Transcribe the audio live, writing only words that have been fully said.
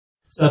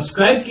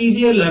Subscribe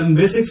कीजिए learn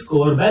basics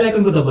को और बेल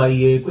आइकन को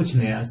दबाइए कुछ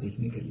नया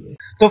सीखने के लिए।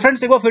 तो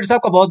फ्रेंड्स, एक बार फिर से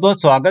आपका बहुत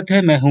बहुत स्वागत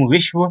है। मैं हूं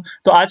विश्व।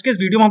 तो आज के इस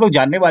वीडियो में हम लोग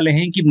जानने वाले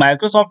हैं कि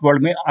माइक्रोसॉफ्ट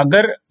वर्ड में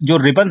अगर जो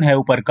रिबन है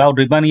ऊपर का,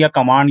 रिबन या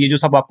कमांड, ये जो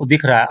सब आपको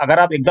दिख रहा है, अगर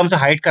आप एकदम से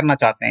हाइड करना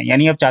चाहते हैं,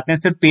 यानी आप चाहते हैं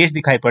सिर्फ पेज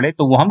दिखाई पड़े,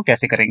 तो वो हम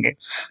कैसे करेंगे।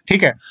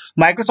 ठीक है,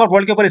 माइक्रोसॉफ्ट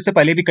वर्ड के ऊपर इससे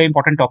पहले भी कई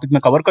इंपॉर्टेंट टॉपिक में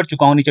कवर कर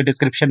चुका हूँ। नीचे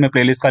डिस्क्रिप्शन में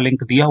प्लेलिस्ट का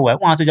लिंक दिया हुआ है,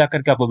 वहां से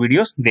जाकर के आप वो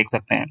वीडियोस देख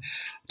सकते हैं।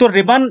 तो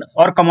रिबन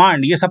और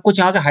कमांड ये सब कुछ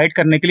यहाँ से हाइड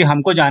करने के लिए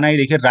हमको जाना है।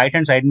 देखिए राइट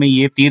हैंड साइड में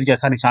ये तीर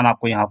जैसा निशान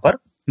आपको यहाँ पर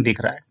दिख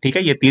रहा है। ठीक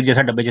है, ये तीर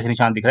जैसा डब्बे जैसा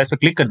निशान दिख रहा है, इस पर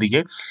क्लिक कर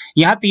दीजिए।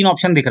 यहाँ 3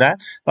 ऑप्शन दिख रहा है।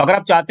 तो अगर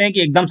आप चाहते हैं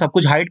कि एकदम सब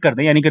कुछ हाइड कर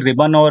दें, यानी कि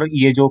रिबन और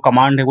ये जो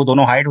कमांड है वो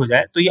दोनों हाइड हो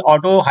जाए, तो ये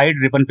ऑटो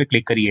हाइड रिबन पे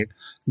क्लिक करिए।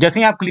 जैसे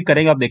ही आप क्लिक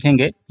करेंगे आप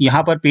देखेंगे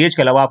यहाँ पर पेज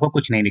के अलावा आपको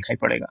कुछ नहीं दिखाई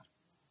पड़ेगा।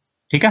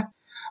 ठीक है,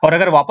 और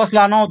अगर वापस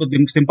लाना हो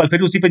तो सिंपल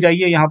फिर उसी पे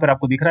जाइए, यहाँ पर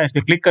आपको दिख रहा है, इस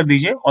पे क्लिक कर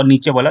दीजिए और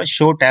नीचे वाला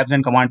शो टैब्स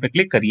एंड कमांड पे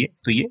क्लिक करिए,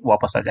 तो ये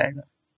वापस आ जाएगा।